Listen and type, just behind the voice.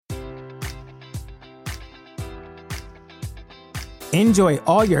Enjoy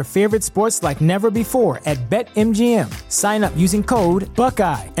all your favorite sports like never before at BetMGM. Sign up using code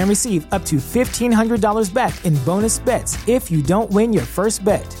Buckeye and receive up to $1,500 back in bonus bets if you don't win your first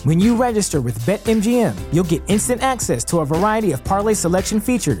bet. When you register with BetMGM, you'll get instant access to a variety of parlay selection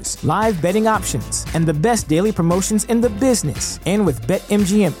features, live betting options, and the best daily promotions in the business. And with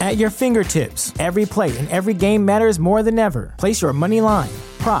BetMGM at your fingertips, every play and every game matters more than ever. Place your money line,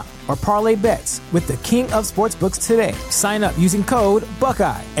 prop, or parlay bets with the king of sportsbooks today. Sign up using code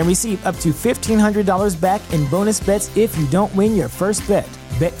Buckeye and receive up to $1,500 back in bonus bets if you don't win your first bet.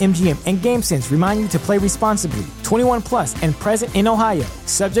 BetMGM and GameSense remind you to play responsibly. 21 plus and present in Ohio,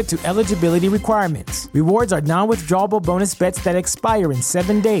 subject to eligibility requirements. Rewards are non-withdrawable bonus bets that expire in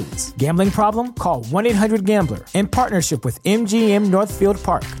 7 days. Gambling problem? Call 1-800-GAMBLER. In partnership with MGM Northfield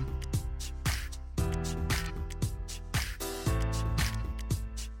Park.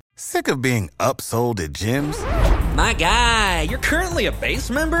 Sick of being upsold at gyms? My guy, you're currently a base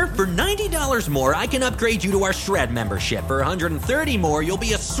member? For $90 more, I can upgrade you to our Shred membership. For $130 more, you'll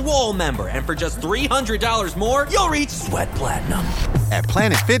be a Swole member. And for just $300 more, you'll reach Sweat Platinum. At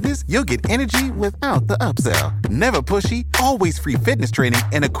Planet Fitness, you'll get energy without the upsell. Never pushy, always free fitness training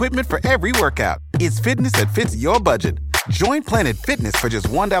and equipment for every workout. It's fitness that fits your budget. Join Planet Fitness for just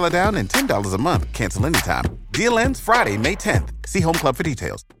 $1 down and $10 a month. Cancel anytime. Deal ends Friday, May 10th. See Home Club for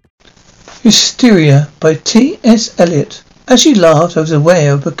details. Hysteria by T.S.Eliot. As she laughed, I was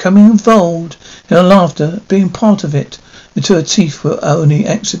aware of becoming involved in her laughter, being part of it, until her teeth were only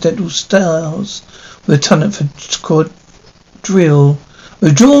accidental stars with a talent for quadrille,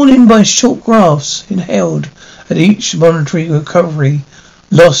 were drawn in by short grafts, inhaled at each momentary recovery,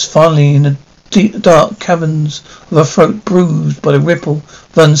 lost finally in the deep, dark caverns of a throat bruised by the ripple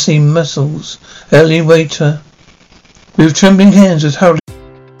of unseen muscles. Early waiter, with trembling hands, was hurriedly.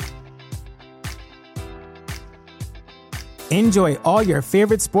 Enjoy all your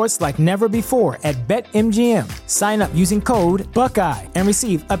favorite sports like never before at BetMGM. Sign up using code Buckeye and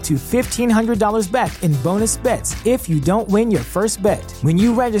receive up to $1,500 back in bonus bets if you don't win your first bet. When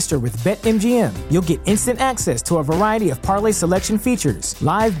you register with BetMGM, you'll get instant access to a variety of parlay selection features,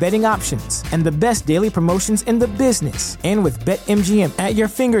 live betting options, and the best daily promotions in the business. And with BetMGM at your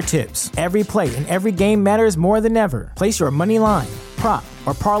fingertips, every play and every game matters more than ever. Place your money line, prop,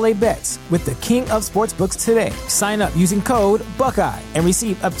 or parlay bets with the king of sportsbooks today. Sign up using code Buckeye and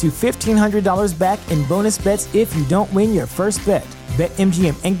receive up to $1,500 back in bonus bets if you don't win your first bet.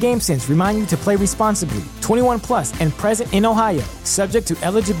 BetMGM and GameSense remind you to play responsibly. 21 plus and present in Ohio, subject to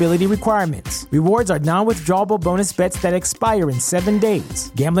eligibility requirements. Rewards are non-withdrawable bonus bets that expire in 7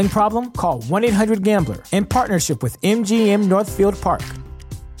 days. Gambling problem? Call 1-800-GAMBLER. In partnership with MGM Northfield Park.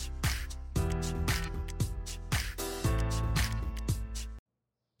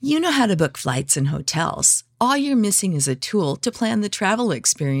 You know how to book flights and hotels. All you're missing is a tool to plan the travel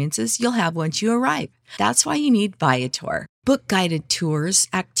experiences you'll have once you arrive. That's why you need Viator. Book guided tours,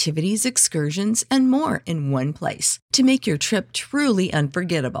 activities, excursions, and more in one place to make your trip truly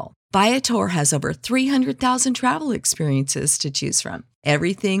unforgettable. Viator has over 300,000 travel experiences to choose from.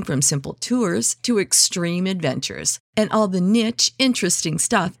 Everything from simple tours to extreme adventures and all the niche, interesting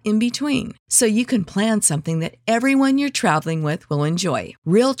stuff in between. So you can plan something that everyone you're traveling with will enjoy.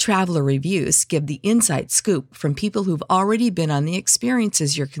 Real traveler reviews give the inside scoop from people who've already been on the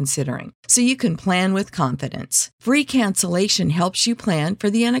experiences you're considering. So you can plan with confidence. Free cancellation helps you plan for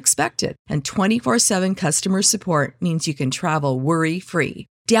the unexpected. And 24/7 customer support means you can travel worry-free.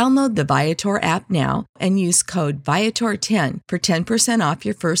 Download the Viator app now and use code Viator10 for 10% off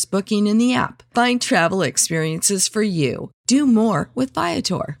your first booking in the app. Find travel experiences for you. Do more with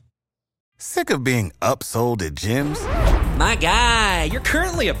Viator. Sick of being upsold at gyms? My guy, you're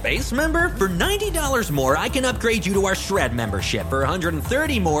currently a base member? For $90 more, I can upgrade you to our Shred membership. For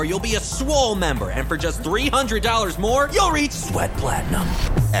 $130 more, you'll be a Swole member. And for just $300 more, you'll reach Sweat Platinum.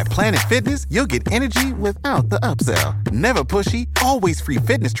 At Planet Fitness, you'll get energy without the upsell. Never pushy, always free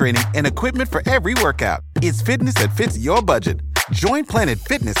fitness training and equipment for every workout. It's fitness that fits your budget. Join Planet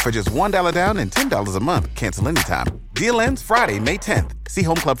Fitness for just $1 down and $10 a month. Cancel anytime. Deal ends Friday, May 10th. See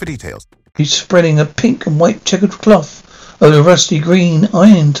Home Club for details. He's spreading a pink and white checkered cloth over the rusty green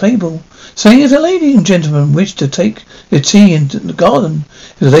iron table, saying, if a lady and gentleman wish to take their tea in the garden,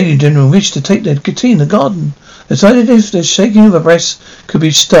 decided if the shaking of her breasts could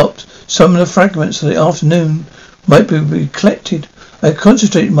be stopped, some of the fragments of the afternoon might be collected. I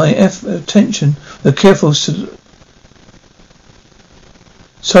concentrated my attention, the careful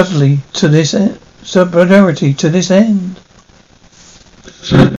subtlety to this end.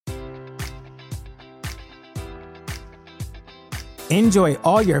 Enjoy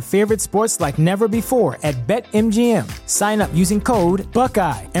all your favorite sports like never before at BetMGM. Sign up using code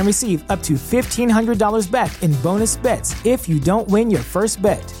Buckeye and receive up to $1,500 back in bonus bets if you don't win your first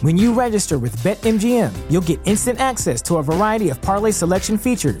bet. When you register with BetMGM, you'll get instant access to a variety of parlay selection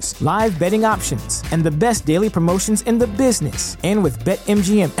features, live betting options, and the best daily promotions in the business. And with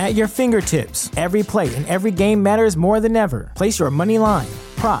BetMGM at your fingertips, every play and every game matters more than ever. Place your money line,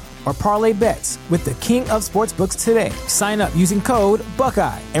 prop, or parlay bets with the king of sportsbooks today. Sign up using code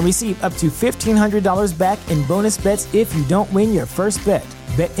Buckeye and receive up to $1,500 back in bonus bets if you don't win your first bet.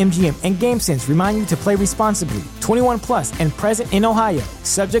 BetMGM and GameSense remind you to play responsibly. 21 plus and present in Ohio,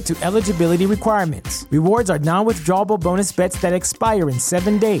 subject to eligibility requirements. Rewards are non-withdrawable bonus bets that expire in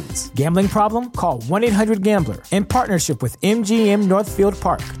 7 days. Gambling problem? Call 1-800-GAMBLER. In partnership with MGM Northfield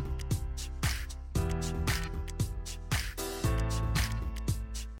Park.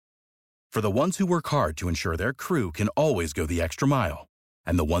 For the ones who work hard to ensure their crew can always go the extra mile,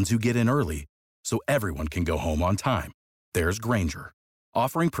 and the ones who get in early so everyone can go home on time, there's Grainger,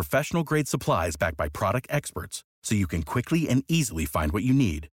 offering professional-grade supplies backed by product experts so you can quickly and easily find what you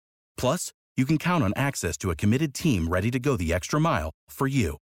need. Plus, you can count on access to a committed team ready to go the extra mile for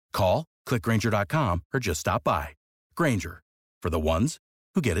you. Call, click Grainger.com, or just stop by. Grainger, for the ones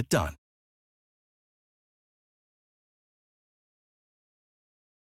who get it done.